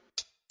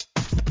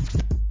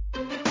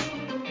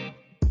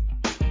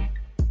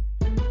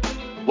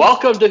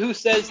Welcome to Who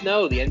Says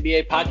No, the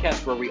NBA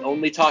podcast where we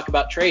only talk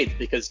about trades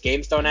because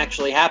games don't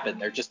actually happen.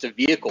 They're just a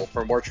vehicle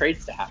for more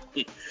trades to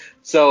happen.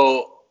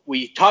 So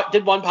we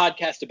did one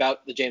podcast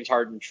about the James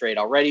Harden trade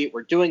already.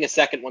 We're doing a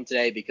second one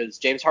today because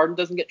James Harden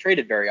doesn't get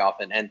traded very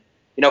often. And,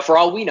 for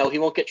all we know, he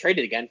won't get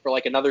traded again for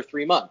like another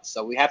 3 months.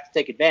 So we have to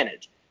take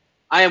advantage.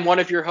 I am one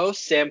of your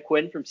hosts, Sam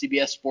Quinn from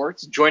CBS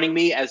Sports. Joining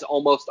me, as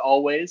almost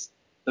always,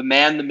 the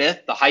man, the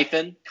myth, the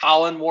hyphen,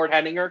 Colin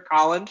Ward-Henninger.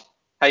 Colin,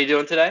 how you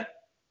doing today?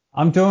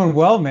 I'm doing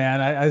well,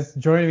 man. It's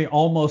joining me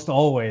almost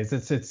always.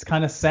 It's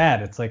kind of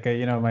sad. It's like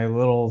my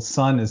little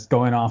son is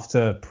going off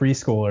to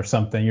preschool or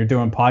something. You're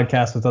doing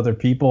podcasts with other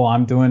people.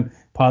 I'm doing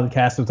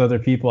podcasts with other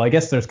people. I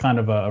guess there's kind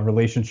of a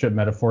relationship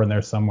metaphor in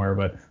there somewhere,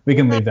 but we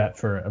can leave that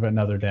for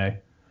another day.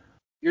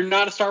 You're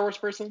not a Star Wars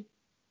person?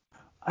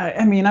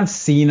 I mean, I've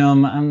seen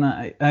them.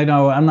 I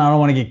don't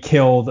want to get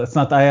killed. It's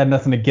not that I had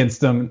nothing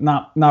against them.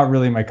 Not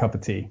really my cup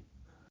of tea.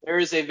 There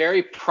is a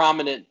very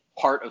prominent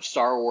part of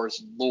Star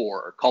Wars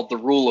lore called the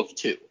Rule of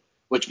Two,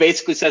 which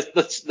basically says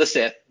the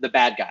Sith, the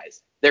bad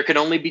guys, there can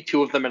only be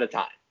 2 of them at a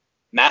time,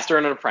 master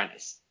and an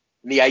apprentice.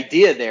 And the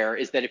idea there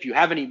is that if you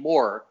have any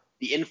more,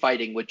 the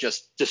infighting would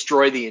just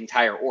destroy the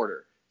entire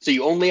order. So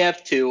you only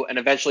have 2, and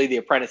eventually the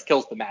apprentice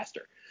kills the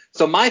master.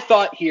 So my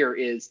thought here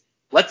is,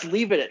 let's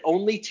leave it at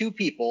only 2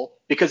 people,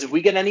 because if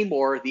we get any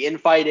more, the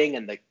infighting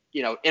and the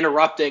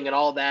interrupting and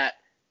all that,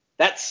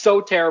 that's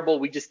so terrible.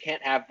 We just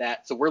can't have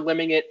that. So we're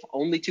limiting it to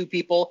only 2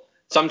 people.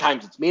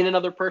 Sometimes it's me and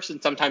another person.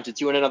 Sometimes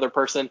it's you and another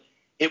person.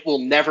 It will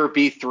never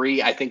be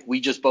 3. I think we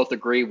just both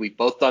agree. We've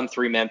both done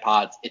 3-man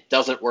pods. It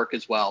doesn't work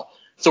as well.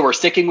 So we're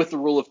sticking with the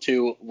rule of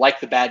 2, like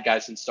the bad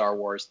guys in Star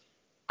Wars.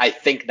 I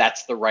think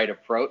that's the right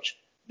approach.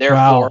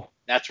 Therefore,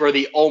 That's where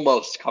the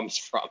almost comes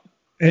from.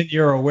 And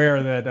you're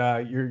aware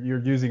that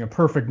you're using a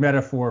perfect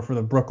metaphor for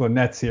the Brooklyn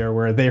Nets here,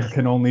 where there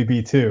can only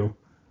be 2.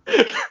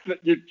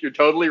 You're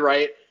totally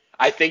right.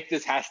 I think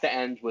this has to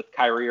end with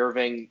Kyrie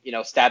Irving,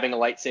 stabbing a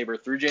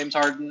lightsaber through James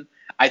Harden.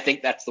 I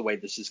think that's the way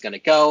this is going to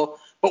go.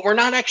 But we're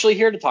not actually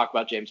here to talk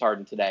about James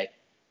Harden today.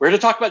 We're here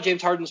to talk about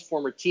James Harden's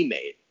former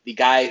teammate, the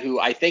guy who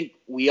I think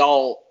we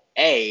all,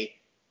 A,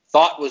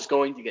 thought was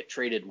going to get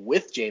traded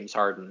with James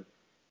Harden,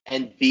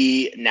 and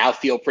B, now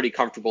feel pretty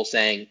comfortable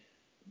saying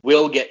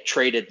will get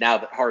traded now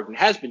that Harden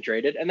has been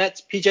traded, and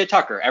that's PJ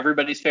Tucker,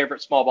 everybody's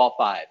favorite small ball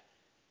 5.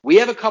 We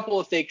have a couple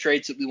of fake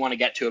trades that we want to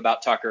get to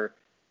about Tucker.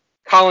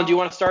 Colin, do you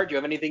want to start? Do you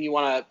have anything you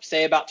want to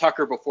say about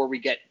Tucker before we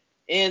get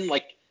in?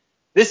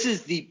 This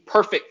is the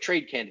perfect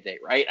trade candidate,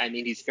 right? I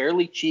mean, he's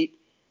fairly cheap.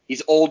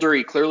 He's older.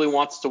 He clearly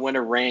wants to win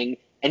a ring,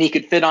 and he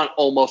could fit on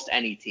almost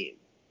any team.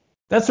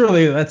 That's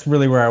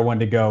really where I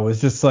wanted to go.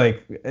 It's just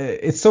like,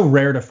 it's so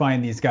rare to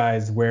find these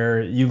guys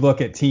where you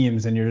look at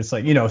teams and you're just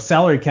like,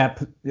 salary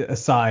cap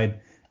aside,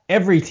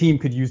 every team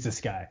could use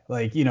this guy.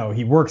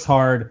 He works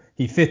hard.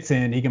 He fits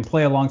in. He can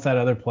play alongside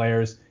other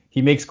players.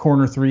 He makes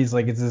corner threes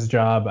like it's his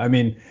job. I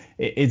mean,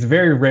 it's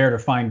very rare to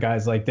find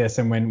guys like this.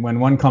 And when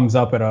one comes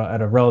up at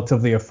a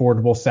relatively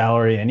affordable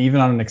salary and even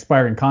on an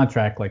expiring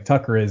contract like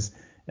Tucker is,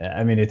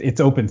 I mean,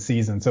 it's open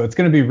season. So it's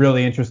going to be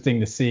really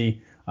interesting to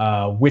see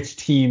which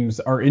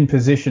teams are in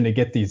position to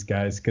get these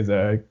guys because,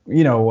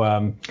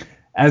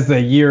 as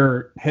the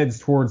year heads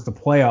towards the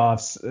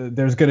playoffs,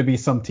 there's going to be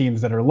some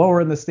teams that are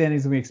lower in the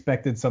standings than we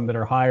expected, some that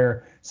are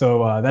higher.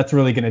 So that's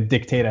really going to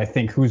dictate, I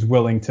think, who's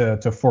willing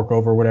to fork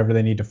over whatever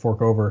they need to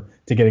fork over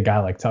to get a guy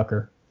like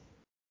Tucker.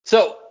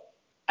 So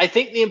I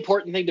think the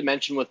important thing to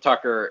mention with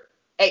Tucker,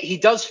 he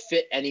does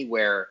fit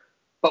anywhere,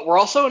 but we're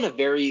also in a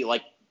very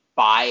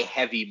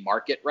buy-heavy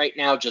market right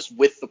now, just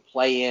with the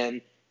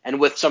play-in and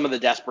with some of the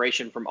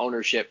desperation from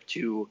ownership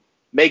to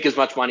make as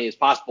much money as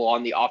possible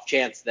on the off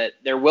chance that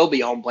there will be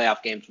home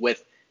playoff games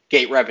with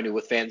gate revenue,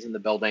 with fans in the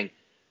building.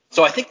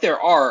 So I think there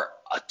are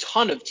a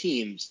ton of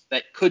teams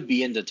that could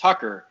be into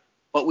Tucker,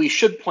 but we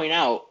should point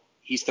out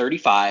he's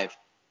 35.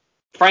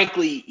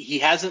 Frankly, he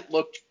hasn't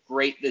looked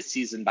great this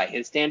season by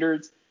his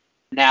standards.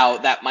 Now,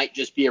 that might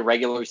just be a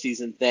regular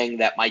season thing.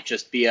 That might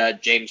just be a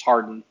James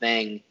Harden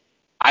thing.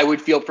 I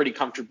would feel pretty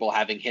comfortable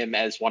having him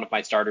as one of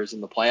my starters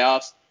in the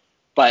playoffs.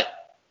 But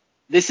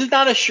this is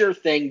not a sure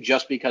thing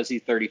just because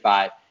he's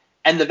 35,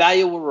 and the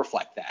value will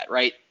reflect that,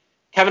 right?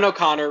 Kevin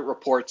O'Connor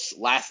reports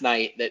last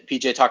night that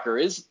PJ Tucker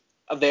is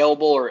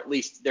available, or at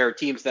least there are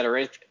teams that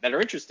are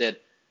interested.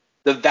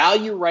 The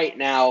value right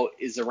now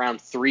is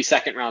around 3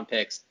 second-round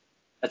picks.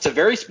 That's a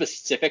very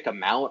specific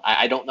amount.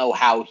 I don't know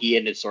how he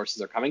and his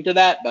sources are coming to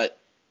that, but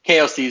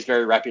KOC is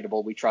very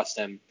reputable. We trust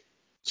him.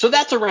 So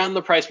that's around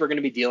the price we're going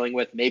to be dealing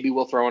with. Maybe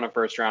we'll throw in a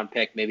first-round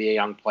pick, maybe a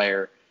young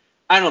player.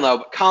 I don't know,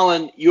 but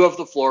Colin, you have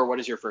the floor. What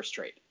is your first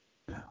trade?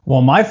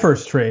 Well, my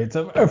first trade,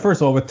 so first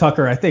of all, with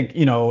Tucker, I think,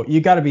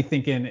 you got to be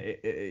thinking,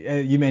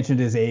 you mentioned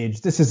his age.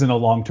 This isn't a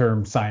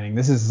long-term signing.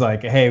 This is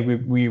like, hey,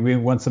 we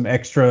want some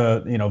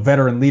extra,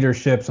 veteran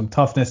leadership, some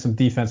toughness, some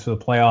defense for the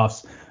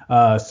playoffs.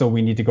 So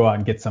we need to go out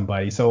and get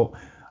somebody. So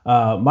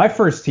my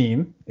first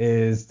team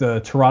is the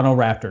Toronto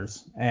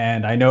Raptors.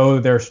 And I know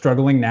they're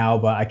struggling now,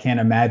 but I can't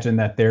imagine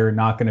that they're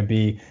not going to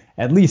be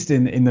at least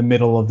in the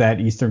middle of that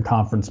Eastern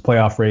Conference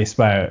playoff race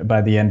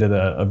by the end of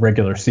the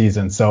regular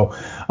season. So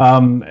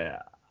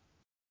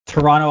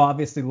Toronto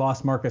obviously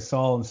lost Marc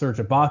Gasol and Serge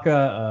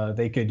Ibaka.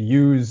 They could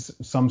use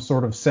some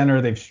sort of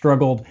center. They've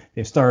struggled.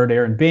 They've started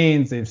Aaron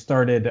Baines. They've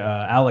started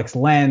Alex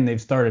Len.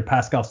 They've started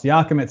Pascal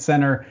Siakam at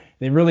center.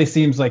 It really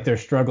seems like they're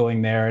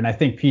struggling there. And I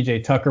think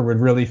PJ Tucker would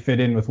really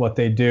fit in with what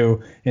they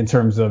do in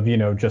terms of,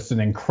 just an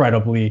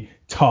incredibly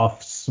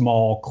tough,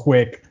 small,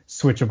 quick,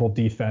 switchable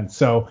defense.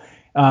 So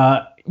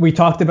we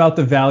talked about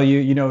the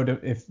value,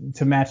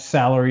 to match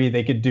salary,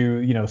 they could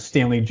do,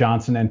 Stanley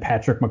Johnson and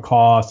Patrick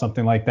McCaw,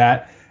 something like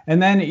that.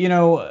 And then,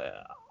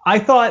 I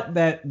thought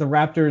that the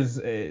Raptors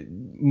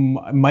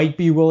might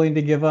be willing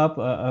to give up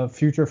a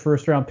future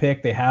first round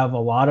pick. They have a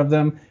lot of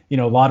them,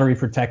 lottery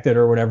protected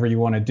or whatever you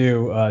want to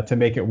do to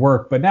make it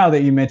work. But now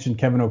that you mentioned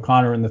Kevin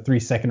O'Connor and the 3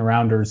 second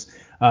rounders,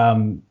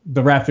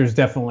 the Raptors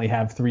definitely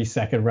have 3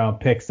 second round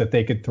picks that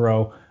they could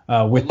throw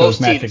with those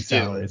matching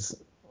salaries.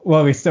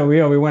 Well,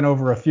 we went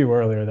over a few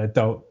earlier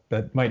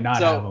that might not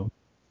have them.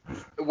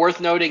 Worth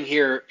noting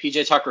here,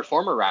 PJ Tucker,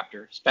 former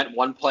Raptor, spent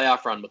one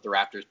playoff run with the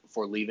Raptors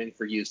before leaving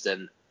for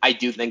Houston. I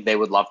do think they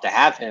would love to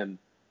have him.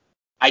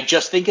 I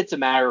just think it's a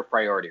matter of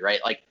priority, right?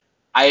 Like,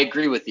 I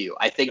agree with you.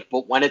 I think,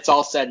 but when it's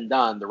all said and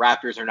done, the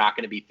Raptors are not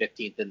going to be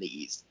 15th in the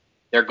East.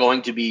 They're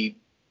going to be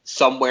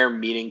somewhere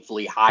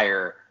meaningfully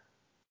higher.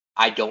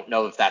 I don't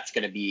know if that's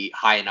going to be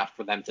high enough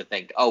for them to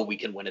think, oh, we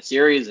can win a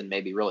series and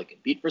maybe really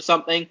compete for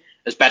something,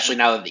 especially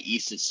now that the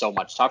East is so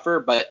much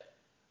tougher. But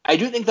I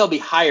do think they'll be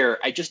higher.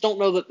 I just don't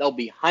know that they'll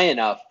be high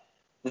enough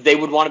that they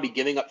would want to be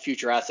giving up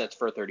future assets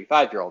for a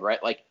 35-year-old,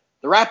 right? Like,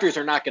 the Raptors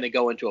are not going to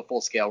go into a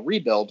full-scale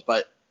rebuild,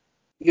 but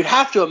you'd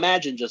have to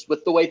imagine, just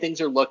with the way things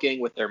are looking,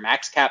 with their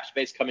max cap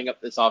space coming up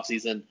this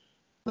offseason,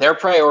 their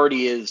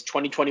priority is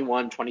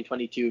 2021,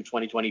 2022,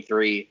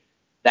 2023.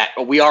 That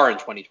we are in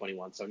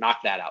 2021, so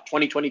knock that out.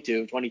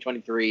 2022,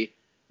 2023,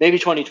 maybe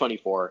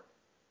 2024.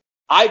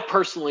 I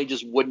personally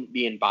just wouldn't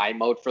be in buy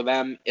mode for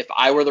them. If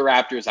I were the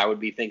Raptors, I would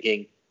be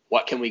thinking,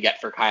 what can we get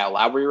for Kyle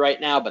Lowry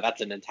right now? But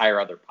that's an entire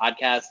other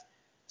podcast.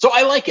 So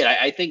I like it.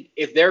 I think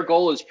if their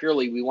goal is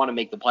purely we want to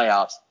make the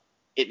playoffs,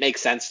 it makes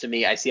sense to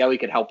me. I see how we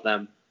could help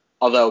them.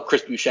 Although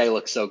Chris Boucher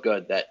looks so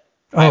good that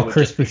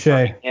Chris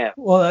Boucher.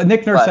 Well,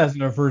 Nick Nurse has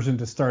an aversion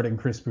to starting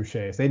Chris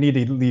Boucher. They need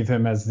to leave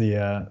him as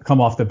the come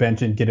off the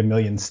bench and get a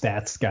million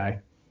stats guy.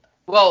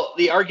 Well,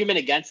 the argument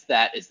against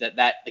that is that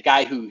the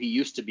guy who he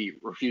used to be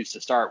refused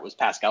to start was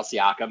Pascal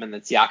Siakam, and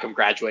then Siakam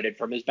graduated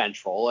from his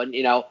bench role. And,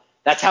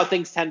 that's how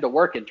things tend to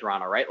work in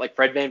Toronto, right? Like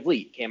Fred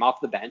VanVleet came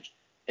off the bench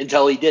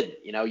until he didn't.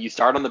 You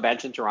start on the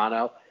bench in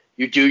Toronto,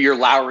 you do your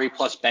Lowry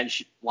plus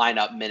bench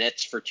lineup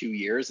minutes for 2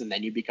 years, and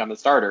then you become a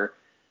starter.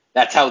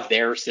 That's how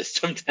their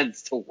system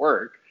tends to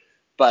work.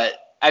 But,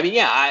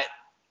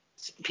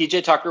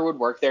 PJ Tucker would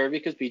work there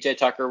because PJ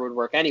Tucker would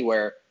work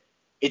anywhere.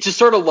 It's just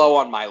sort of low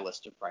on my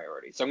list of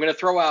priorities. So I'm going to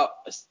throw out,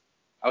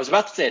 I was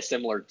about to say a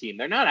similar team.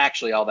 They're not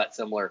actually all that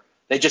similar.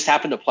 They just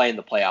happen to play in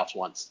the playoffs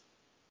once.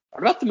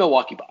 What about the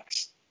Milwaukee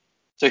Bucks?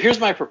 So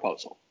here's my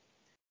proposal.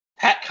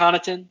 Pat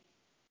Connaughton,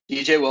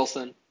 DJ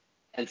Wilson,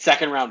 and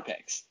second-round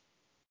picks.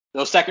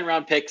 Those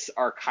second-round picks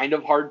are kind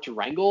of hard to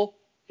wrangle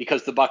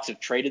because the Bucks have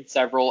traded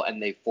several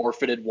and they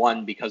forfeited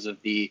one because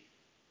of the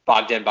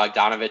Bogdan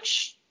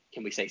Bogdanovic,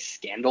 can we say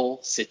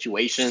scandal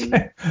situation?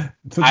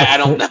 I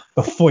don't know.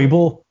 The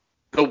foible.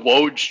 The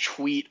Woj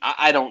tweet.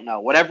 I don't know.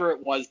 Whatever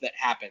it was that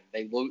happened,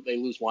 they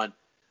lose one.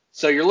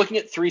 So you're looking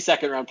at 3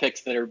 second-round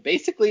picks that are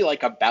basically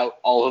like about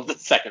all of the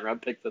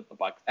second-round picks that the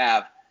Bucks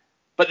have.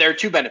 But there are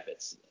 2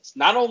 benefits to this.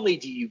 Not only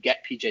do you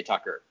get PJ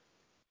Tucker,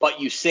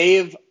 but you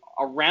save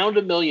around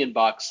 $1 million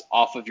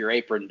off of your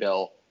apron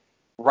bill.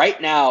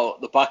 Right now,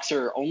 the Bucks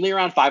are only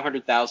around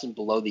 $500,000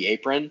 below the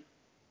apron.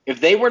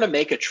 If they were to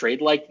make a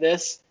trade like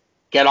this,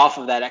 get off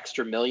of that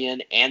extra $1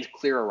 million and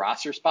clear a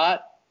roster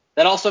spot,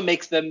 that also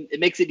makes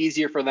it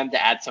easier for them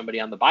to add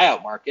somebody on the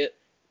buyout market.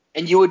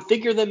 And you would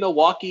figure that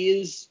Milwaukee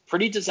is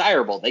pretty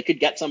desirable. They could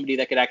get somebody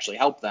that could actually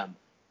help them.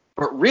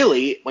 But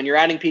really, when you're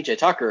adding PJ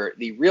Tucker,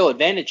 the real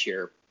advantage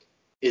here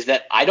is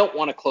that I don't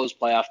want to close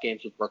playoff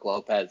games with Brook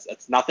Lopez.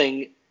 That's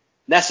nothing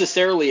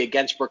necessarily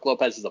against Brook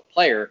Lopez as a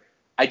player.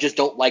 I just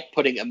don't like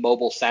putting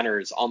immobile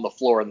centers on the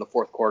floor in the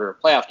fourth quarter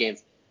of playoff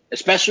games,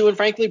 especially when,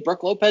 frankly,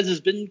 Brook Lopez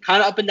has been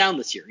kind of up and down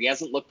this year. He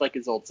hasn't looked like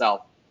his old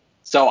self.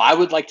 So I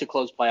would like to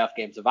close playoff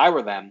games if I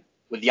were them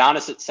with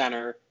Giannis at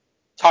center,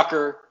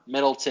 Tucker,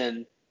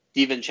 Middleton,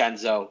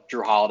 DiVincenzo,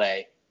 Jrue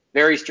Holiday.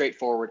 Very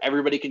straightforward.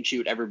 Everybody can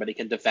shoot. Everybody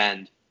can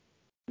defend.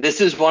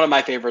 This is one of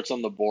my favorites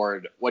on the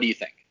board. What do you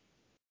think?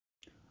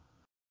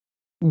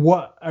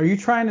 What are you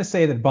trying to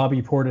say, that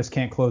Bobby Portis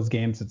can't close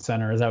games at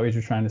center? Is that what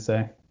you're trying to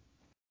say?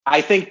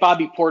 I think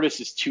Bobby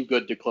Portis is too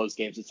good to close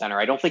games at center.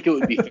 I don't think it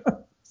would be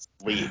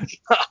league.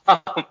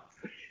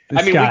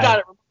 We got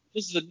it.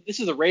 This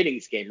is a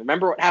ratings game.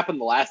 Remember what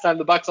happened the last time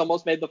the Bucks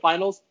almost made the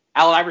finals?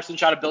 Allen Iverson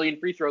shot 1 billion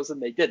free throws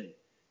and they didn't.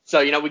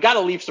 So, we got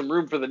to leave some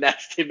room for the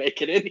Nets to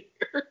make it in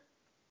here.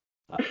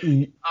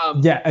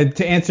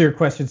 To answer your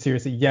question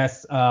seriously,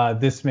 yes,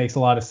 this makes a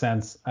lot of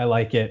sense. I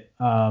like it.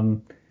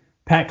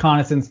 Pat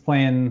Connaughton's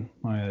playing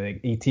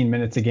like 18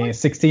 minutes a game,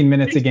 16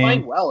 minutes a He's playing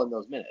game, well in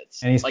those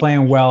minutes. and he's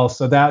playing well.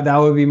 So that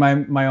would be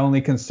my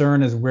only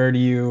concern is where do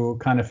you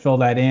kind of fill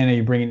that in? Are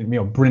you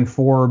bringing Bryn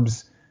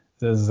Forbes?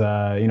 Does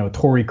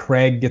Torrey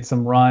Craig get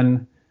some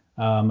run?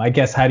 I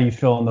guess how do you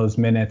fill in those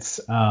minutes?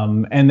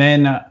 And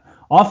then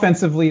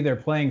offensively, they're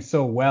playing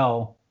so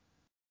well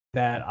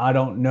that I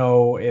don't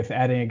know if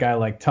adding a guy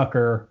like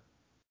Tucker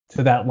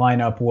to that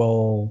lineup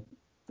will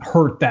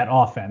hurt that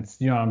offense.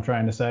 You know what I'm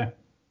trying to say?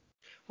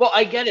 Well,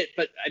 I get it,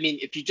 but I mean,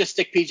 if you just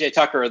stick PJ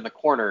Tucker in the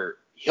corner,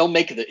 he'll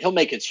make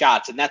his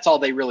shots, and that's all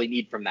they really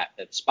need from that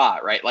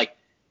spot, right? Like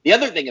the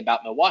other thing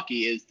about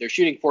Milwaukee is they're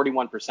shooting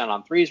 41%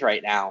 on threes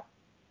right now.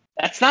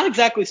 That's not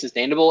exactly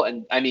sustainable,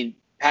 and I mean,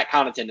 Pat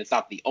Connaughton is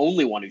not the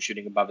only one who's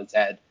shooting above his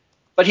head,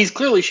 but he's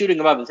clearly shooting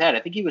above his head.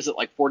 I think he was at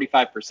like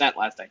 45%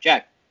 last I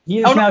checked. He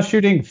is now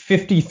shooting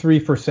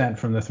 53%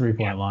 from the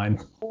three-point line.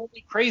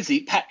 Holy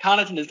crazy. Pat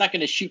Connaughton is not going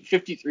to shoot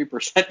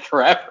 53%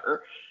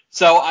 forever.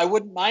 So I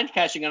wouldn't mind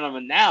cashing in on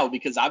him now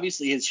because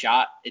obviously his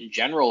shot in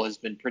general has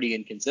been pretty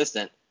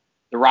inconsistent.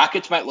 The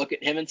Rockets might look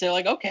at him and say,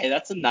 like, okay,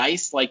 that's a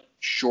nice, like,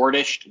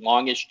 shortish,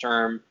 longish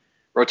term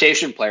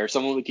rotation player,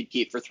 someone we could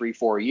keep for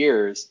 3-4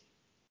 years.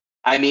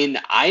 I mean,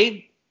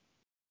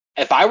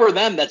 if I were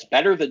them, that's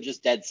better than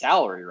just dead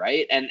salary,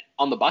 right? And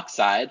on the Bucks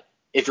side,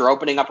 if you're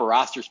opening up a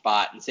roster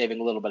spot and saving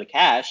a little bit of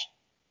cash,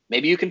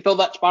 maybe you can fill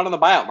that spot on the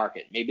buyout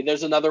market. Maybe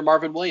there's another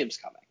Marvin Williams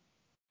coming.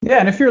 Yeah,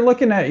 and if you're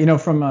looking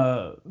at, from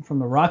the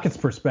Rockets'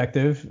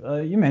 perspective,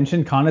 you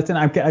mentioned Connaughton.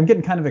 I'm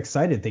getting kind of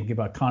excited thinking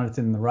about Connaughton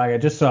in the Rockets. I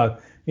just saw,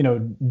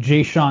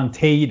 Jayshawn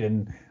Tate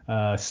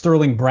and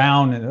Sterling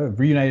Brown and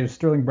reunited with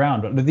Sterling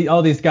Brown, but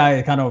all these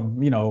guys kind of,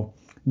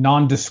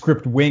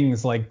 nondescript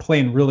wings like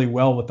playing really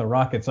well with the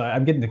Rockets. So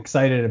I'm getting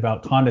excited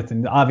about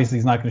Connaughton. Obviously,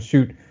 he's not going to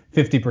shoot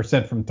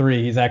 50% from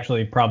three. He's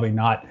actually probably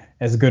not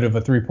as good of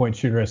a three-point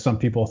shooter as some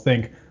people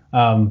think.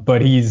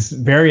 But he's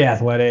very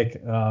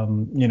athletic.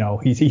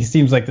 He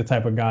seems like the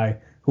type of guy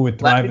who would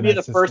thrive in that system. Let me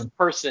be the first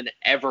person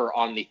ever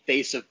on the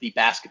face of the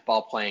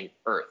basketball playing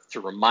earth to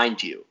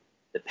remind you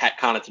that Pat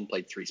Connaughton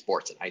played 3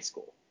 sports in high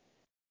school.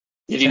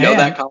 Did you know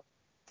that, Colin?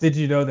 Did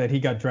you know that he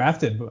got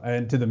drafted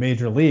into the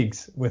major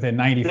leagues with a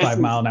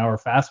 95-mile-an-hour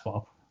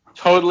fastball?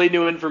 Totally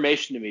new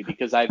information to me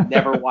because I've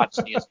never watched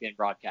an ESPN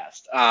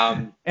broadcast.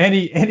 And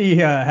he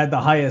had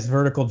the highest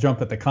vertical jump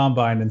at the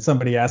combine, and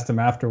somebody asked him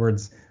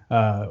afterwards,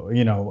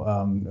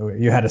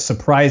 you had a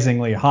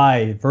surprisingly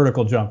high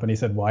vertical jump, and he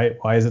said, why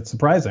is it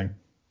surprising?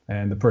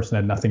 And the person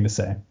had nothing to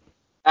say.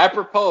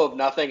 Apropos of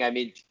nothing, I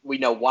mean, we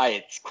know why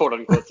it's quote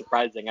unquote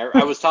surprising.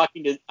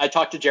 I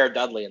talked to Jared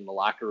Dudley in the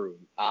locker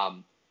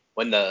room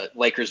when the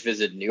Lakers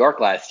visited New York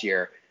last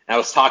year, and I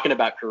was talking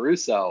about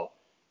Caruso,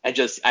 and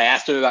I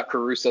asked him about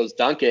Caruso's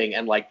dunking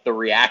and like the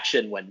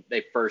reaction when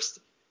they first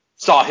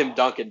saw him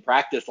dunk in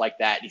practice like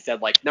that. And he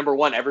said, like, number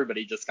one,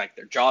 everybody just like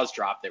their jaws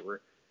dropped.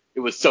 It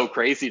was so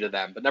crazy to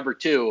them. But number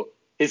two,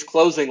 his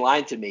closing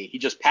line to me, he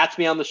just pats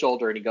me on the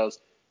shoulder and he goes,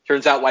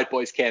 turns out white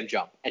boys can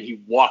jump. And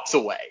he walks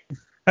away.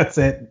 That's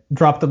it.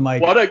 Drop the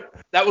mic.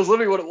 That was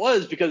literally what it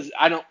was because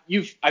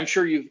I'm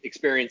sure you've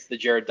experienced the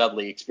Jared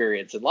Dudley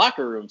experience in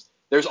locker rooms.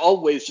 There's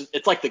always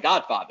it's like The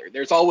Godfather.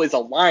 There's always a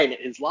line at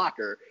his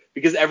locker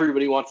because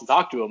everybody wants to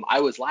talk to him.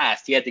 I was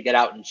last. He had to get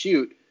out and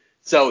shoot.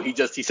 So he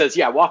says,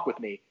 yeah, walk with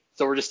me.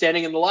 So we're just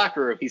standing in the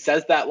locker room. He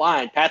says that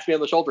line, pats me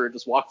on the shoulder, and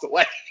just walks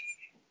away.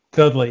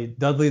 Dudley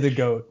the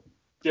GOAT.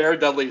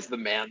 Jared Dudley's the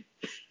man.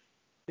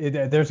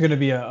 There's going to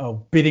be a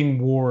bidding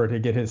war to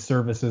get his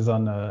services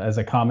as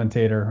a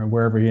commentator and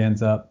wherever he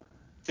ends up.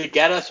 To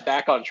get us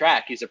back on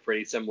track, he's a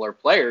pretty similar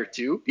player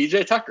to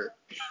PJ Tucker.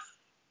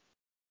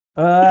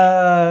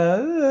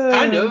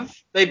 Kind of.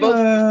 They both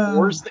have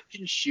fours that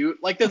can shoot.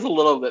 Like there's a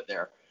little bit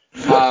there.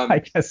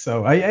 I guess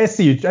so. I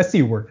see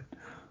you working.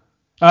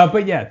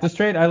 But yeah, this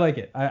trade, I like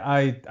it.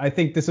 I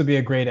think this would be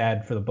a great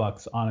ad for the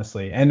Bucks,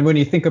 honestly. And when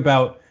you think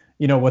about,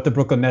 what the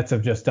Brooklyn Nets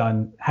have just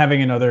done,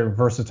 having another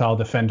versatile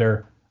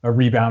defender, a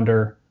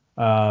rebounder,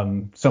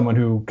 someone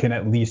who can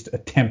at least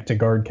attempt to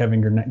guard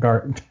Kevin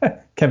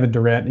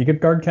Durant. You could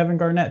guard Kevin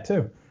Garnett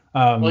too.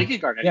 He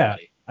could guard anybody. Yeah,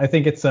 I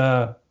think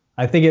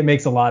it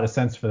makes a lot of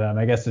sense for them.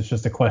 I guess it's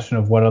just a question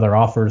of what other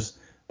offers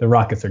the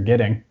Rockets are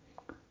getting.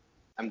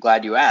 I'm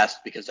glad you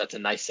asked because that's a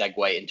nice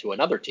segue into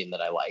another team that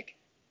I like,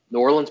 New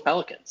Orleans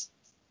Pelicans.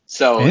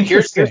 So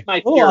here's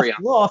my theory. A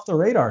little off the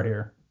radar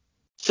here.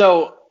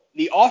 So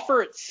the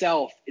offer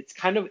itself,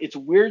 it's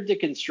weird to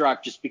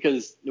construct just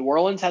because New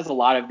Orleans has a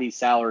lot of these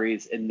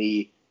salaries in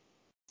the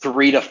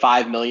 $3 to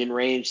 $5 million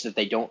range that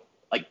they don't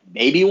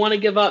maybe want to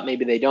give up,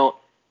 maybe they don't.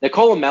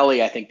 Nicolo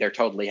Melli, I think they're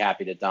totally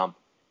happy to dump.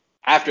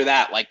 After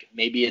that,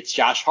 maybe it's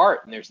Josh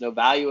Hart and there's no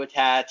value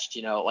attached,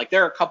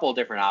 there are a couple of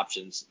different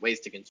options, ways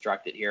to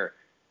construct it here.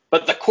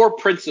 But the core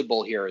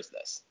principle here is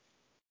this.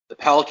 The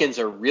Pelicans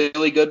are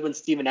really good when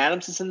Steven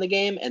Adams is in the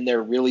game, and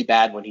they're really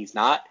bad when he's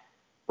not.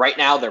 Right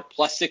now, they're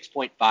plus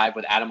 6.5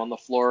 with Adam on the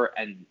floor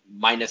and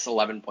minus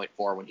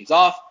 11.4 when he's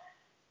off.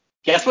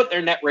 Guess what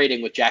their net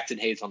rating with Jackson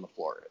Hayes on the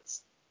floor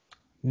is?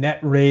 Net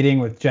rating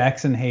with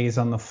Jackson Hayes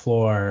on the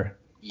floor.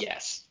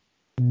 Yes.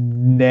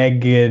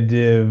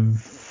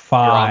 -5. You're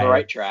on the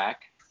right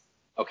track.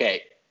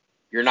 Okay,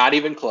 you're not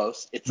even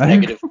close. It's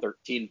negative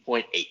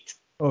 13.8.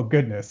 Oh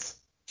goodness.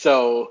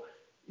 So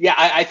yeah,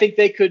 I think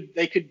they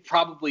could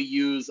probably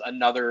use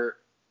another.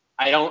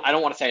 I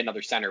don't want to say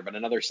another center, but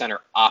another center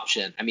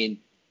option. I mean,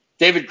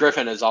 David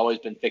Griffin has always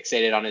been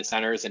fixated on his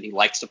centers, and he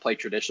likes to play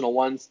traditional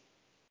ones.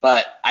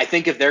 But I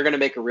think if they're going to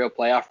make a real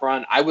playoff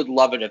run, I would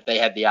love it if they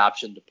had the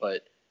option to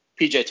put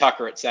PJ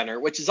Tucker at center,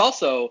 which is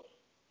also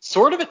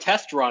sort of a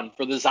test run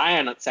for the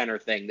Zion at center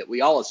thing that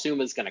we all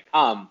assume is going to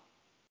come.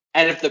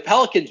 And if the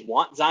Pelicans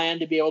want Zion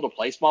to be able to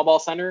play small ball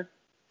center,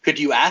 could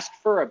you ask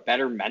for a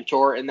better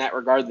mentor in that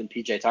regard than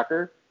PJ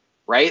Tucker?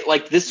 Right?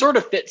 Like, this sort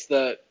of fits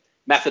the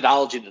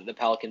methodology that the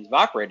Pelicans have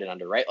operated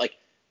under, right? Like,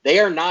 they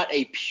are not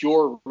a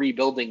pure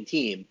rebuilding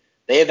team.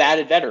 They have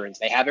added veterans.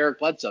 They have Eric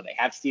Bledsoe. They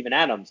have Steven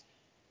Adams.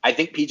 I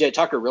think PJ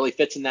Tucker really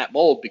fits in that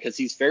mold because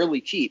he's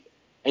fairly cheap,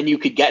 and you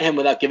could get him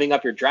without giving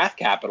up your draft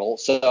capital.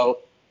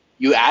 So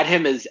you add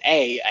him as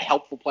a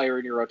helpful player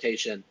in your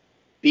rotation,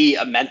 B,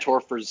 a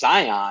mentor for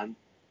Zion,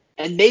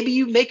 and maybe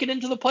you make it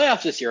into the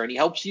playoffs this year and he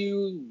helps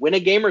you win a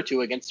game or two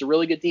against a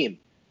really good team.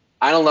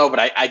 I don't know, but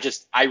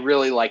I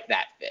really like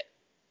that fit.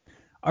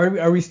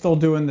 Are we still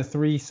doing the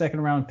 3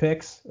 second-round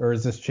picks, or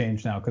is this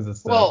changed now because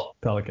it's the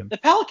Pelicans? The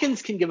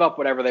Pelicans can give up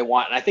whatever they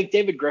want, and I think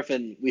David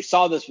Griffin, we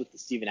saw this with the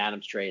Steven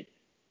Adams trade,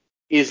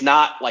 is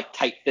not like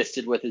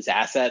tight-fisted with his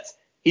assets.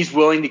 He's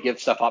willing to give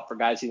stuff up for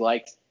guys he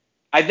likes.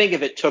 I think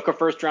if it took a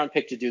first-round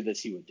pick to do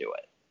this, he would do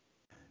it.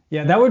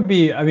 Yeah, that would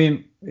be. I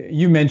mean,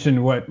 you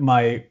mentioned what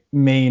my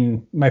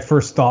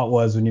first thought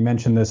was when you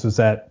mentioned this was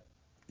that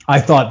I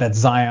thought that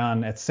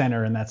Zion at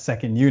center in that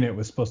second unit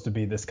was supposed to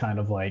be this kind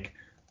of like,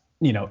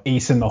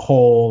 ace in the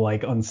hole,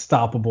 like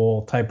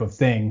unstoppable type of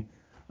thing.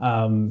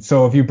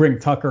 So if you bring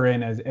Tucker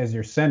in as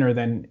your center,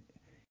 then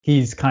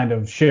he's kind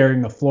of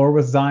sharing the floor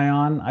with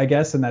Zion, I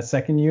guess, in that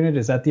second unit.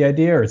 Is that the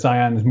idea, or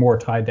Zion is more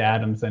tied to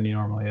Adams than he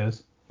normally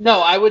is?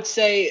 No, I would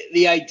say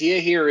the idea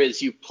here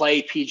is you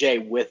play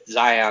PJ with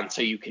Zion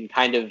so you can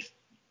kind of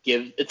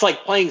it's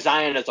like playing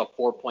Zion as a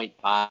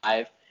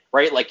 4.5,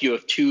 right? Like you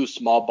have two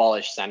small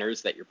ballish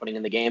centers that you're putting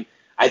in the game.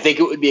 I think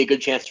it would be a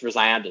good chance for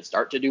Zion to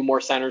start to do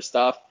more center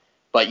stuff,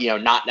 but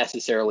not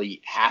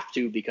necessarily have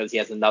to because he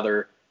has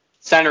another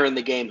center in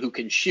the game who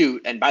can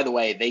shoot. And by the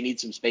way, they need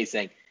some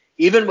spacing.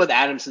 Even with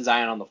Adams and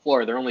Zion on the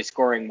floor, they're only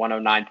scoring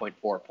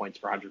 109.4 points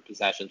per 100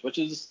 possessions, which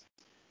is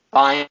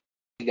fine,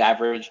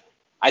 average.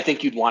 I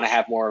think you'd want to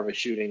have more of a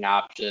shooting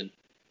option.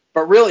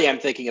 But really, I'm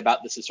thinking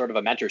about this as sort of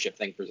a mentorship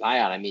thing for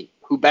Zion. I mean,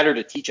 who better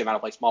to teach him how to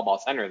play small ball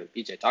center than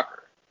PJ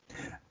Tucker?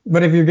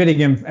 But if you're getting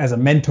him as a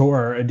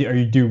mentor, are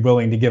you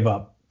willing to give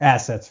up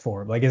assets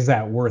for him? Like, is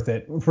that worth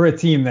it for a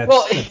team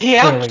that's he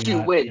has to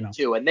not, win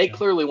too, and they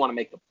clearly want to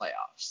make the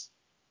playoffs,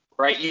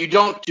 right? You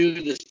don't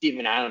do the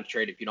Steven Adams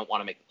trade if you don't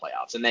want to make the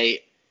playoffs, and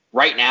they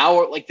right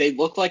now they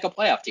look like a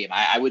playoff team.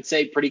 I would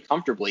say pretty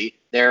comfortably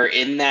they're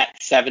in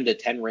that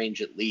 7-10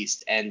 range at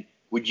least. And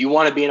would you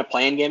want to be in a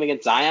playing game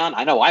against Zion?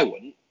 I know I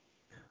wouldn't.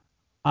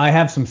 I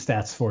have some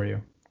stats for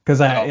you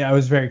because I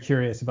was very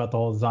curious about the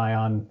whole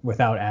Zion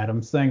without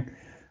Adams thing.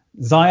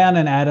 Zion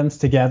and Adams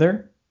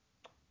together,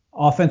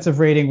 offensive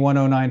rating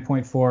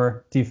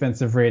 109.4,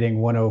 defensive rating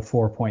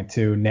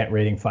 104.2, net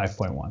rating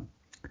 5.1.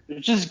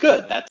 Which is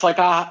good. That's like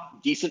a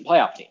decent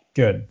playoff team.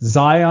 Good.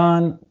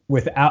 Zion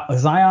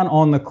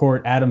on the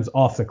court, Adams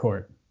off the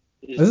court.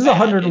 This is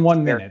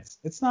 101 minutes.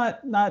 It's not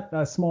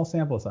a small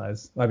sample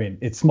size. I mean,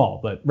 it's small,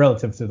 but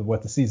relative to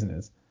what the season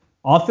is.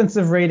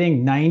 Offensive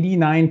rating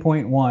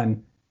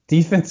 99.1,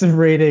 defensive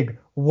rating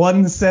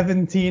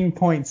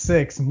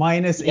 117.6,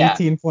 minus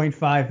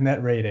 18.5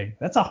 net rating.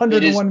 That's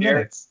 101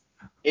 minutes.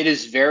 It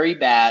is very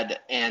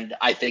bad, and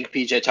I think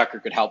PJ Tucker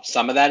could help.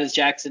 Some of that is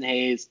Jackson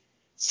Hayes.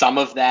 Some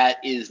of that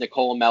is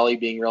Nicolo Melli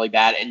being really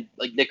bad. And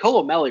like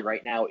Nicolo Melli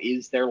right now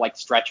is their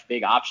stretch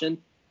big option.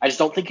 I just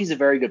don't think he's a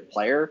very good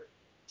player.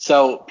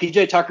 So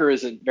PJ Tucker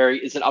is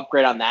an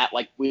upgrade on that.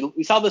 Like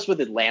we saw this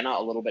with Atlanta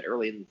a little bit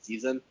early in the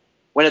season.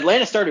 When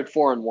Atlanta started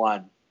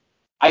 4-1,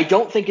 I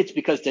don't think it's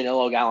because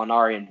Danilo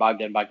Gallinari and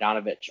Bogdan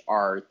Bogdanovic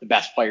are the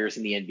best players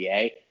in the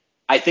NBA.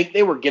 I think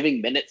they were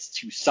giving minutes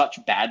to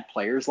such bad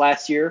players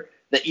last year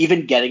that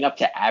even getting up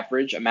to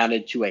average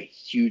amounted to a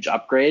huge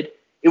upgrade.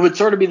 It would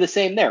sort of be the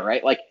same there,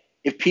 right? Like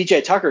if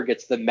PJ Tucker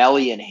gets the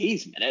Melli and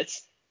Hayes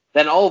minutes,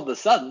 then all of a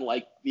sudden,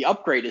 the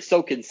upgrade is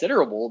so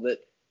considerable that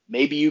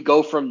maybe you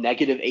go from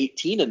negative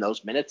 18 in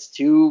those minutes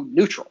to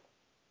neutral.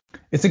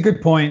 It's a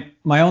good point.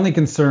 My only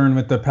concern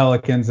with the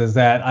Pelicans is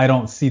that I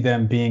don't see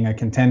them being a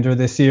contender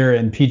this year,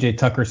 and PJ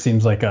Tucker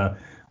seems like a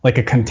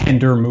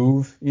contender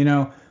move.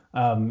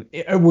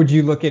 Would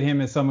you look at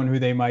him as someone who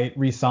they might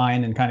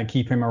re-sign and kind of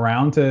keep him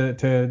around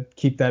to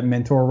keep that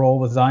mentor role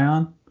with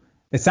Zion?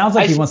 It sounds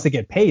like he wants to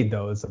get paid,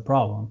 though, is the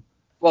problem.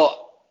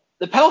 Well,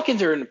 the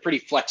Pelicans are in a pretty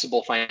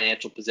flexible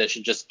financial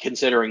position, just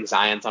considering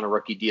Zion's on a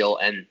rookie deal.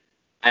 And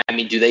I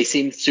mean, do they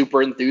seem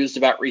super enthused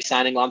about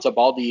re-signing Lonzo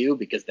Ball to you?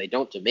 Because they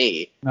don't to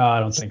me. No, I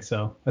don't think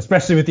so.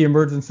 Especially with the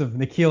emergence of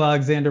Nickeil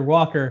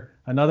Alexander-Walker,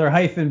 another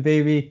hyphen,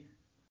 baby.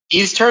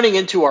 He's turning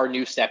into our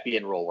new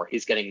Stepien role where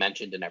he's getting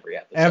mentioned in every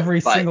episode.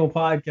 Every single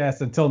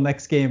podcast until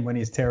next game when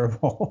he's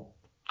terrible.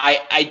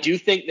 I do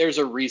think there's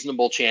a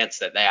reasonable chance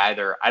that they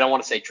either, I don't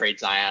want to say trade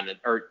Zion,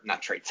 or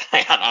not trade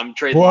Zion,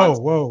 trade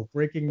Lonzo. Whoa,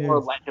 breaking news. Or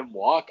let him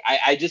walk.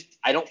 I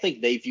don't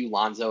think they view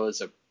Lonzo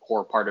as a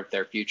core part of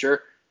their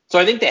future. So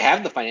I think they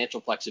have the financial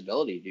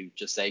flexibility to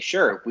just say,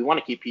 sure, if we want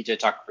to keep PJ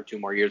Tucker for 2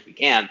 more years, we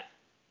can.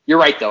 You're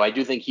right, though. I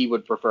do think he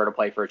would prefer to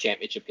play for a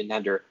championship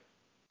contender.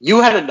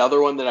 You had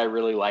another one that I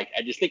really like.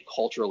 I just think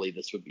culturally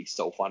this would be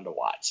so fun to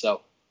watch.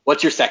 So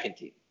what's your second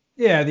team?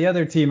 Yeah, the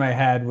other team I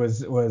had was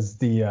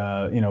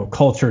the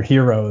culture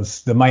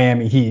heroes, the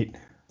Miami Heat.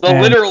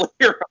 The literal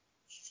hero.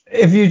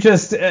 If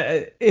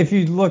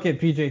you look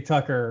at PJ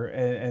Tucker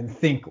and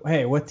think,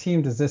 hey, what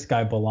team does this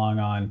guy belong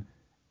on?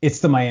 It's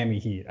the Miami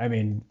Heat. I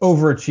mean,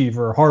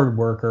 overachiever, hard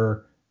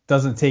worker,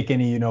 doesn't take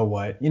any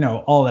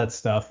all that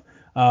stuff.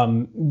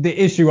 The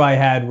issue I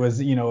had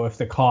was, if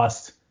the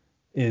cost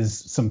is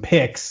some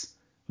picks,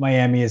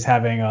 Miami is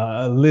having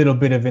a little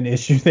bit of an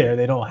issue there.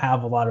 They don't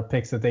have a lot of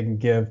picks that they can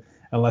give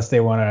unless they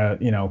want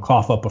to,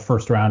 cough up a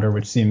first rounder,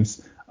 which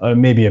seems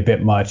maybe a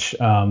bit much.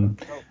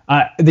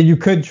 That you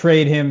could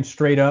trade him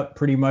straight up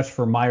pretty much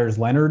for Myers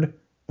Leonard,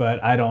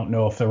 but I don't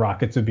know if the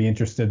Rockets would be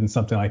interested in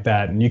something like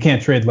that. And you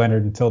can't trade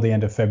Leonard until the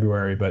end of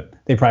February, but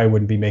they probably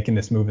wouldn't be making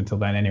this move until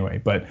then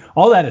anyway. But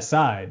all that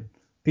aside,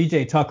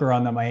 PJ Tucker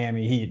on the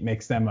Miami Heat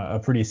makes them a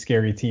pretty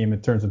scary team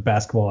in terms of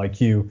basketball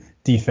IQ,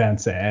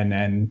 defense,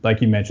 and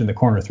like you mentioned, the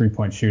corner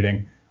 3-point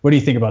shooting. What do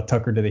you think about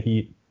Tucker to the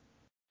Heat?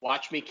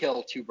 Watch me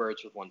kill 2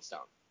 birds with 1 stone.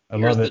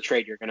 Here's the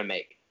trade you're going to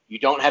make. You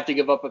don't have to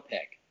give up a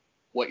pick.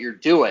 What you're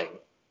doing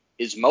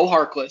is Mo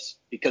Harkless,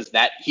 because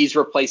he's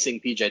replacing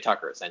PJ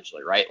Tucker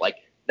essentially, right? Like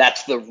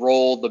that's the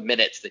role, the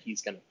minutes that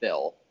he's going to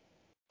fill.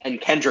 And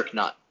Kendrick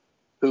Nunn,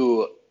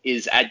 who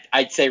is,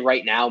 I'd say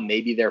right now,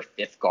 maybe their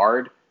 5th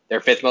guard, their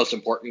 5th most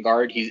important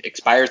guard. He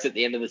expires at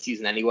the end of the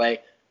season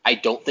anyway. I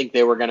don't think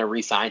they were going to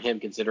re-sign him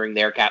considering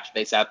their cap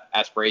space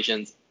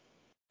aspirations.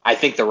 I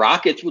think the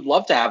Rockets would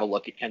love to have a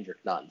look at Kendrick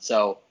Nunn.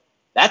 So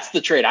that's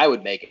the trade I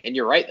would make. And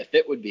you're right, the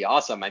fit would be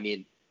awesome. I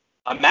mean,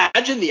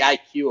 imagine the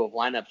IQ of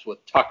lineups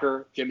with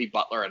Tucker, Jimmy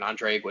Butler, and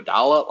Andre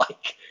Iguodala.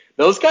 Like,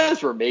 those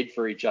guys were made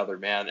for each other,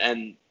 man.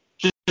 And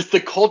just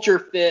the culture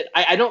fit.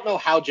 I don't know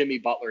how Jimmy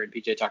Butler and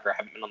PJ Tucker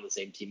haven't been on the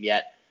same team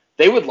yet.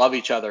 They would love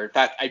each other. In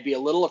fact, I'd be a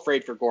little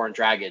afraid for Goran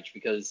Dragic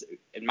because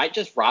it might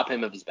just rob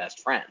him of his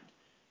best friend.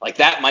 Like,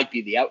 that might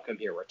be the outcome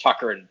here where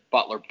Tucker and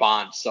Butler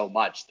bond so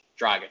much that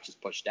Dragic is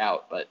pushed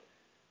out. But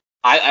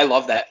I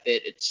love that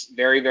fit. It's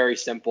very, very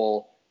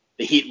simple.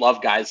 The Heat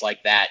love guys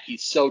like that.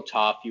 He's so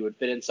tough. He would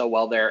fit in so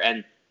well there.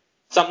 And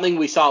something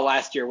we saw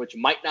last year, which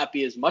might not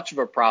be as much of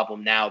a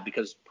problem now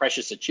because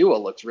Precious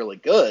Achiuwa looks really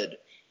good,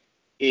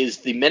 is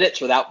the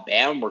minutes without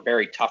Bam were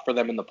very tough for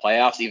them in the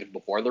playoffs, even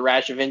before the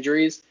rash of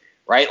injuries,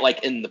 right?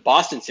 Like in the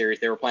Boston series,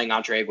 they were playing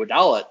Andre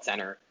Iguodala at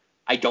center.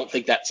 I don't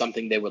think that's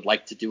something they would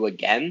like to do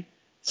again.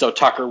 So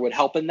Tucker would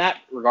help in that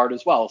regard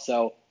as well.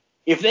 So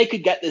if they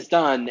could get this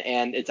done,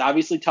 and it's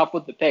obviously tough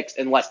with the picks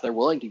unless they're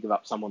willing to give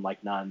up someone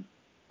like Nunn,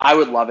 I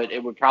would love it.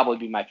 It would probably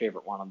be my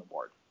favorite one on the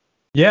board.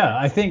 Yeah,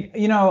 I think,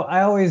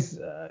 I always,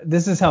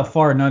 this is how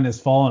far Nunn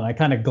has fallen. I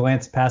kind of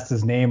glanced past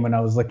his name when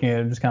I was looking at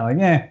it, just kind of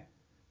like, eh.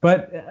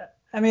 But,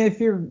 I mean, if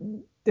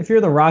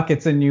you're the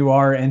Rockets and you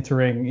are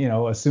entering,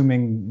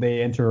 assuming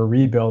they enter a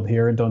rebuild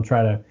here and don't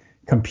try to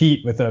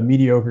compete with a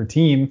mediocre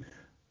team,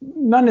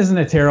 Nunn isn't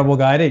a terrible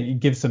guy to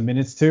give some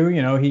minutes to.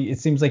 It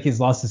seems like he's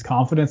lost his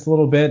confidence a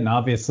little bit, and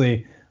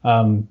obviously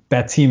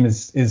that team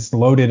is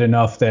loaded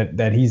enough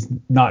that he's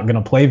not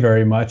going to play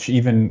very much,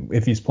 even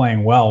if he's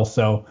playing well.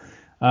 So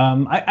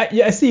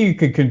I see you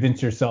could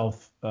convince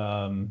yourself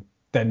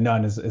that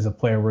Nunn is a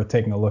player worth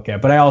taking a look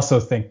at. But I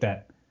also think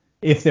that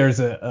if there's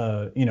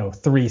a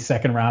 3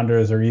 second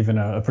rounders or even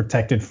a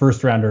protected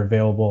first rounder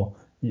available,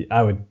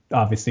 I would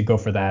obviously go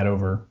for that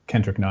over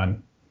Kendrick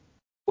Nunn.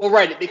 Well,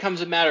 right. It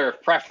becomes a matter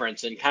of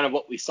preference, and kind of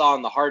what we saw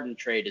in the Harden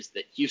trade is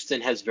that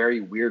Houston has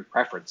very weird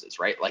preferences,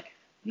 right? Like,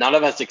 none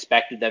of us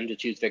expected them to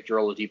choose Victor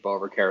Oladipo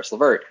over Karis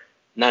LeVert.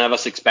 None of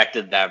us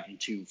expected them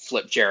to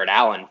flip Jared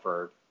Allen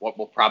for what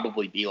will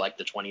probably be like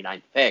the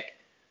 29th pick.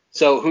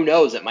 So who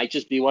knows? It might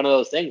just be one of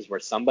those things where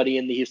somebody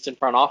in the Houston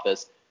front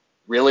office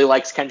really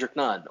likes Kendrick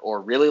Nunn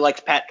or really likes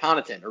Pat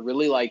Connaughton or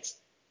really likes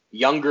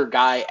younger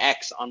guy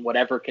X on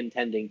whatever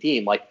contending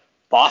team. Like,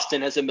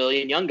 Boston has a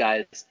million young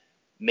guys.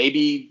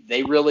 Maybe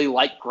they really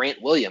like Grant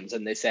Williams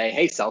and they say,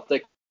 hey,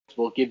 Celtics,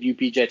 we'll give you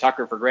PJ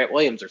Tucker for Grant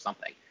Williams or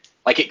something.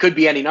 Like, it could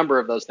be any number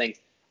of those things.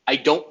 I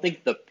don't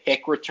think the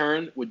pick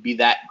return would be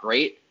that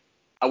great.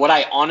 What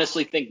I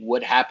honestly think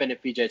would happen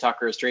if PJ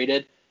Tucker is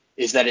traded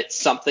is that it's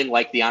something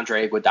like the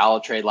Andre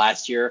Iguodala trade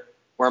last year,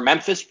 where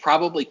Memphis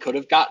probably could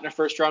have gotten a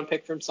first-round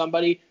pick from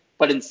somebody,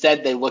 but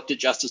instead they looked at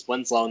Justice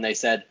Winslow and they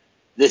said,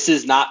 this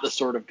is not the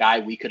sort of guy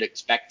we could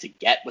expect to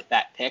get with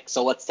that pick,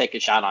 so let's take a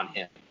shot on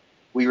him.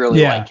 We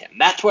really like him.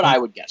 That's what I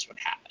would guess would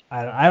happen.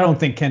 I don't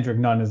think Kendrick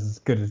Nunn is as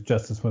good as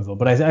Justice Winslow,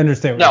 but I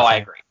understand what you're saying. I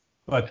agree.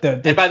 But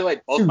and by the way,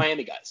 both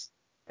Miami guys.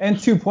 And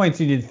 2 points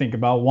you need to think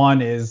about.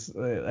 One is,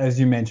 as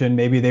you mentioned,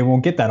 maybe they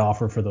won't get that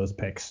offer for those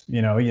picks.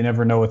 You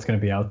never know what's going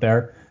to be out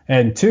there.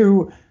 And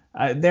two,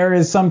 there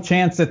is some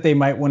chance that they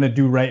might want to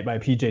do right by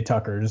PJ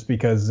Tucker, just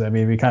because,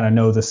 we kind of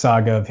know the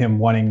saga of him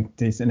wanting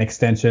an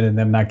extension and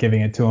them not giving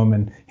it to him,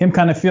 and him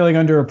kind of feeling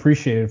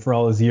underappreciated for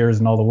all his years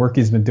and all the work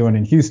he's been doing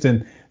in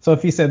Houston. So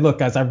if he said, look,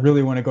 guys, I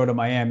really want to go to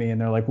Miami,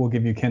 and they're like, we'll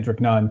give you Kendrick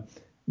Nunn,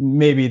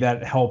 maybe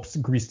that helps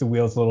grease the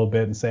wheels a little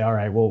bit and say, all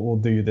right, we'll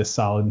do you this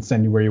solid and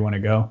send you where you want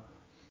to go.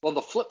 Well,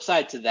 the flip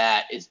side to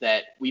that is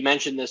that we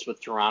mentioned this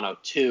with Toronto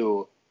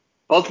too.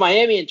 Both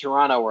Miami and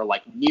Toronto are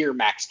like near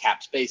max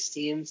cap space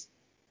teams.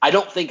 I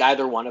don't think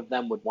either one of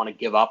them would want to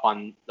give up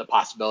on the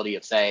possibility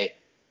of, say,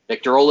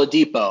 Victor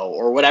Oladipo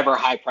or whatever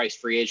high-priced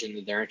free agent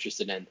that they're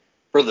interested in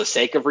for the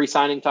sake of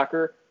re-signing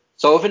Tucker.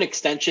 So if an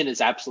extension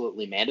is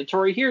absolutely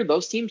mandatory here,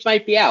 those teams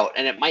might be out,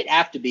 and it might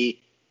have to be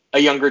a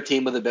younger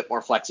team with a bit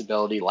more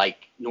flexibility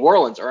like New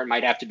Orleans, or it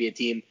might have to be a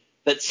team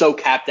that's so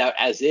capped out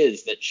as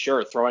is that,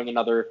 sure, throwing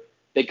another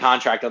big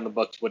contract on the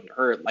books wouldn't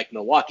hurt, like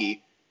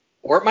Milwaukee.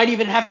 Or it might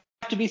even have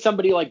to be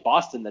somebody like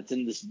Boston that's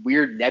in this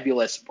weird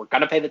nebulous, we're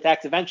going to pay the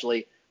tax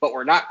eventually, but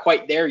we're not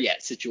quite there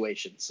yet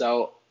situation.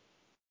 So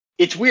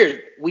it's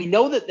weird. We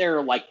know that there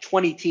are like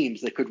 20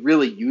 teams that could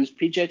really use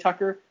PJ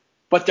Tucker,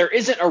 but there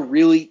isn't a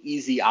really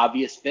easy,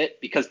 obvious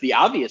fit, because the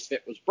obvious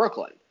fit was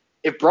Brooklyn.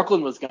 If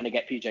Brooklyn was going to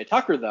get PJ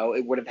Tucker, though,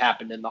 it would have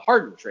happened in the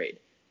Harden trade.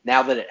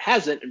 Now that it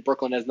hasn't and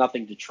Brooklyn has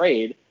nothing to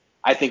trade,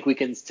 I think we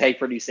can say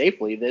pretty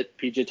safely that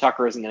PJ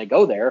Tucker isn't going to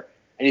go there,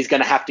 and he's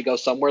going to have to go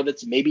somewhere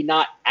that's maybe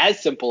not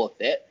as simple a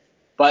fit,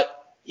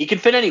 but he can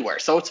fit anywhere,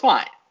 so it's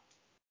fine.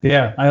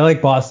 Yeah, I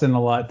like Boston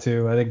a lot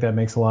too. I think that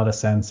makes a lot of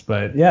sense.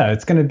 But yeah,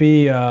 it's going to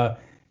be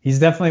he's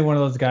definitely one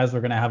of those guys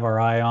we're going to have our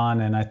eye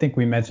on, and I think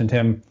we mentioned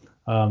him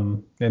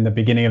in the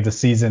beginning of the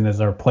season as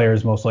our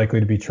players most likely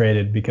to be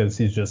traded, because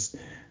there's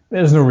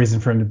no reason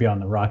for him to be on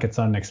the Rockets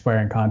on an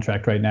expiring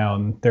contract right now,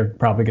 and they're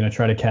probably going to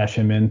try to cash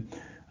him in,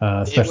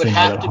 especially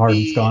now that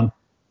Harden's gone.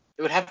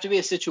 It would have to be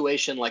a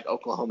situation like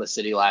Oklahoma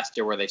City last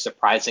year, where they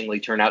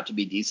surprisingly turn out to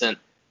be decent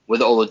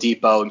with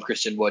Oladipo and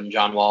Christian Wood and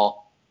John Wall.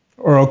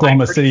 Or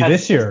Oklahoma City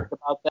this year.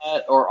 About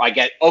that, or I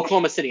get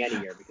Oklahoma City any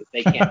year because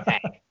they can't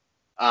tank.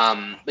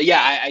 But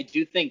yeah, I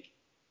do think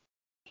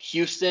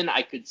Houston,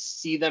 I could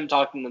see them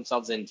talking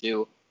themselves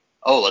into,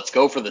 let's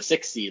go for the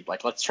 6th seed.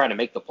 Like, let's try to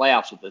make the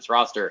playoffs with this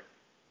roster.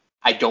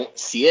 I don't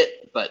see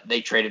it, but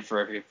they traded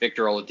for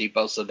Victor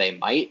Oladipo, so they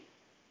might.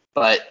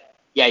 But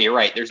yeah, you're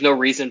right. There's no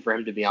reason for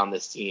him to be on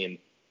this team.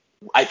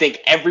 I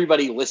think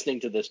everybody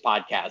listening to this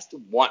podcast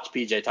wants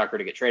PJ Tucker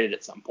to get traded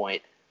at some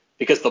point,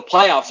 because the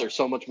playoffs are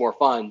so much more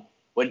fun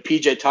when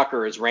PJ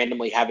Tucker is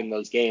randomly having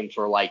those games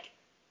where, like,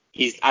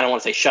 I don't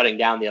want to say shutting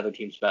down the other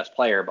team's best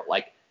player, but,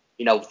 like,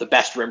 the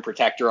best rim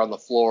protector on the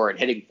floor and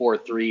hitting 4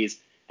 threes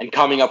and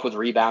coming up with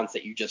rebounds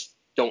that you just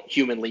don't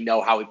humanly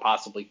know how he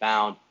possibly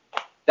found.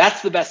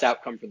 That's the best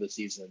outcome for the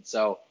season.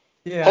 So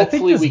yeah,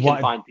 hopefully we can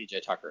find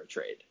PJ Tucker a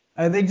trade.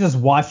 I think just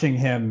watching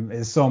him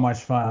is so much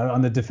fun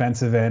on the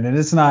defensive end. And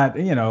it's not,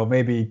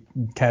 maybe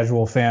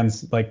casual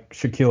fans like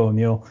Shaquille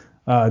O'Neal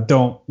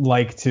don't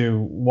like to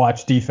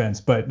watch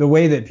defense, but the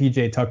way that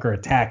PJ Tucker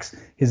attacks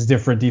his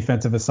different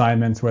defensive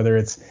assignments, whether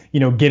it's,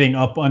 getting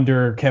up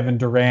under Kevin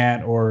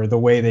Durant, or the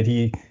way that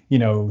he,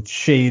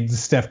 shades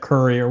Steph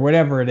Curry, or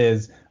whatever it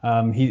is,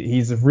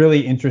 he's a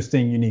really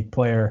interesting, unique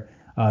player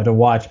to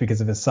watch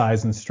because of his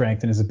size and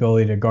strength and his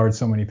ability to guard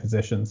so many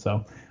positions.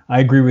 So I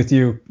agree with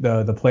you.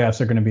 The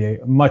playoffs are going to be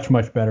much,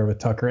 much better with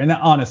Tucker. And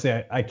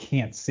honestly, I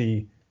can't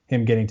see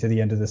him getting to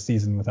the end of the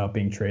season without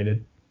being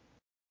traded.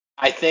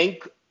 I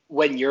think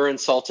when you're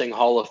insulting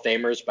Hall of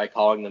Famers by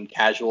calling them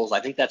casuals,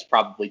 I think that's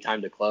probably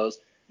time to close.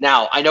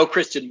 Now, I know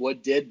Christian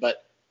Wood did,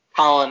 but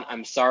Colin,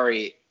 I'm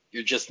sorry,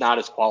 you're just not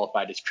as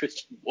qualified as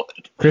Christian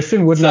Wood.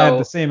 Christian Wood and I have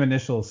the same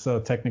initials, so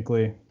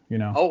technically,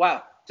 Oh,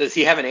 wow. Does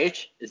he have an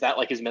H? Is that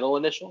like his middle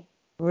initial?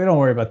 We don't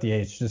worry about the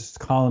H. Just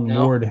call him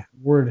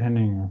Ward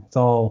Henninger. It's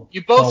all.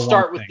 You both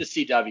start with the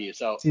CW,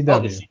 so CW.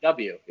 The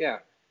CW, yeah.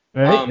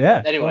 Right?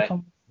 Yeah. Anyway,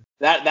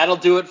 that'll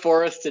do it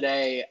for us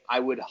today. I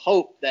would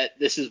hope that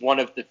this is one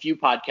of the few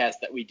podcasts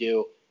that we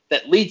do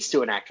that leads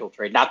to an actual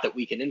trade. Not that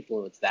we can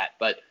influence that,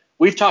 but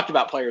we've talked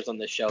about players on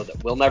this show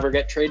that will never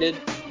get traded.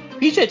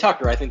 PJ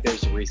Tucker, I think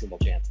there's a reasonable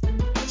chance.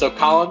 So,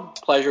 Colin,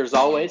 pleasure as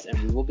always,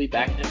 and we will be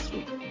back next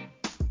week.